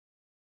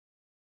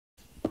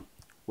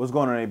What's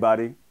going on,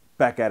 everybody?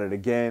 Back at it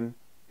again,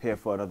 here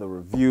for another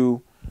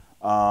review.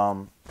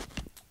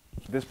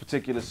 This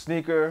particular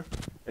sneaker,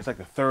 it's like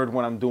the third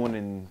one I'm doing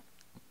in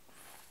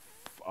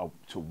a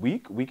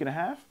week and a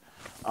half.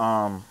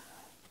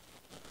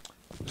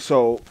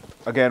 So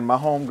again, my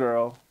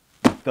homegirl,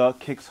 the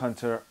Kicks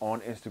Hunter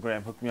on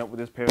Instagram, hooked me up with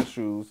this pair of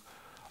shoes.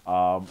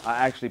 I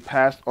actually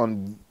passed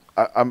on.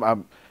 I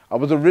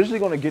was originally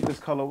going to get this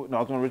color. No, I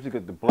was going to originally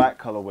get the black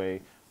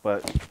colorway,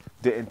 but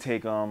didn't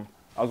take them.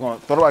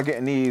 Thought about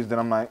getting these, then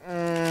I'm like,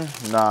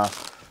 nah.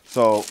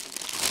 So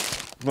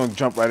I'm gonna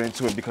jump right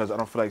into it because I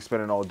don't feel like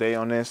spending all day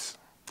on this.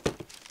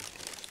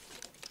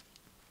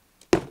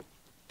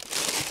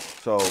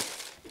 So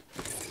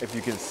if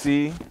you can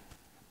see,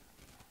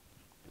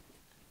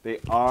 they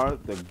are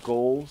the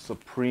Gold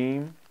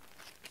Supreme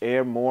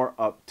Air More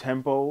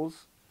Uptempos,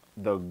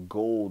 the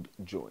gold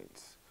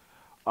joints.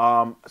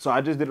 So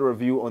I just did a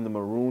review on the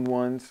maroon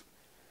ones,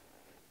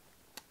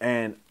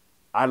 and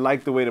I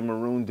like the way the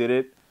maroon did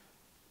it.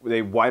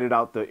 They whited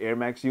out the Air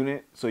Max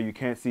unit, so you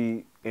can't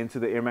see into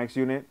the Air Max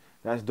unit.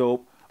 That's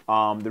dope.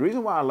 The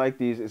reason why I like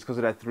these is because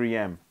of that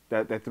 3M.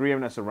 That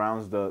 3M that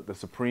surrounds the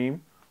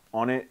Supreme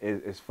on it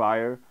is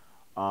fire.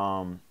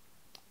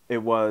 It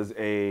was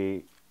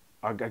again,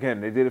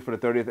 they did it for the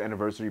 30th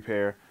anniversary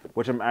pair,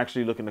 which I'm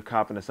actually looking to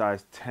cop in a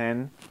size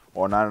 10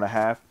 or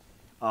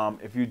 9.5.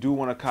 If you do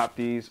want to cop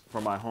these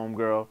from my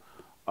homegirl,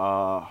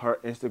 her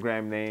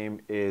Instagram name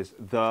is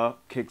the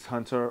Kicks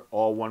Hunter,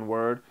 all one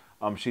word.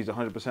 She's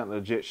 100%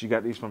 legit. She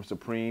got these from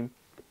Supreme.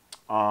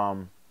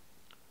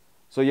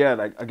 So yeah,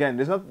 like again,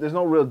 there's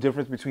no real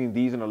difference between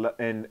these and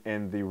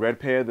the red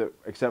pair,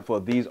 except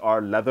for these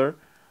are leather.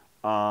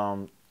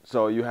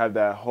 So you have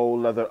that whole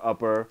leather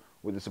upper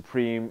with the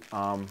Supreme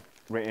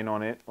written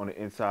on it on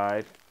the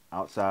inside,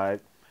 outside.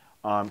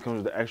 Comes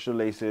with the extra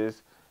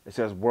laces. It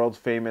says "World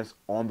Famous"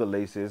 on the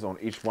laces, on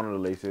each one of the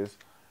laces.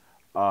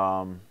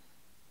 I'm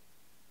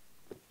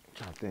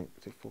trying to think.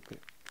 Is it full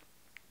pick?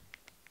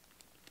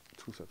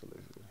 2 sets of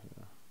laces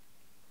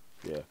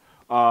here.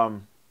 Yeah.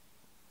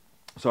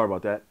 Sorry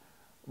about that.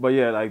 But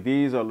yeah, like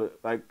these are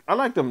like, I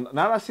like them.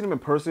 Now that I see them in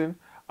person,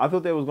 I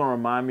thought they was gonna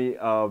remind me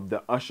of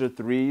the Usher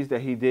 3s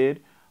that he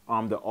did.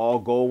 The all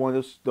gold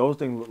ones. Those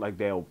things look like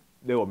they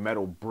were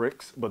metal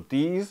bricks, but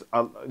these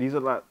are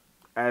not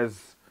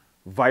as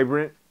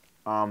vibrant.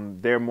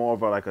 They're more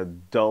of like a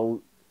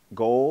dull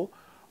gold.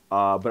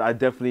 But I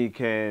definitely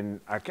can.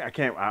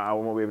 I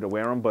won't be able to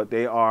wear them, but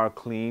they are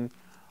clean.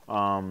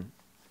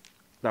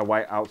 That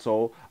white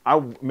outsole,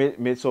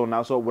 midsole and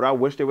outsole. What I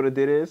wish they would have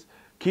did is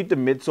keep the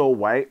midsole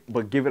white,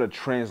 but give it a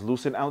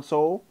translucent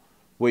outsole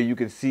where you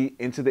can see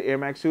into the Air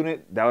Max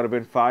unit. That would have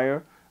been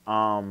fire.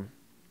 I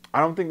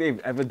don't think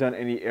they've ever done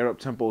any Air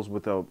Uptempos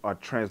with a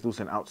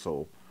translucent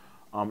outsole.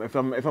 If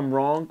I'm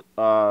wrong,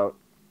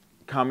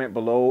 comment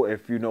below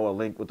if you know a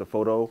link with the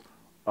photo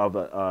of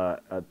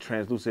a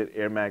translucent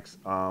Air Max,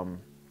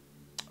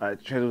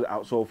 translucent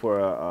outsole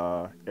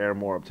for Air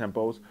More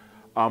Uptempos.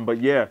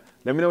 But yeah,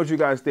 let me know what you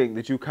guys think.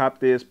 Did you cop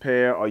this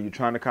pair? Are you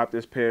trying to cop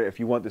this pair? If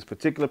you want this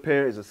particular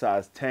pair, it's a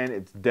size 10.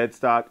 It's dead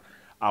stock.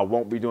 I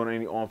won't be doing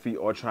any on feet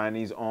or trying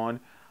these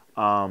on.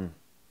 But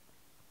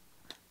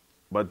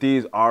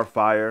these are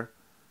fire.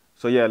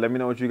 So yeah, let me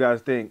know what you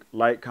guys think.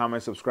 Like,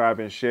 comment, subscribe,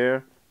 and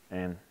share.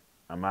 And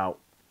I'm out.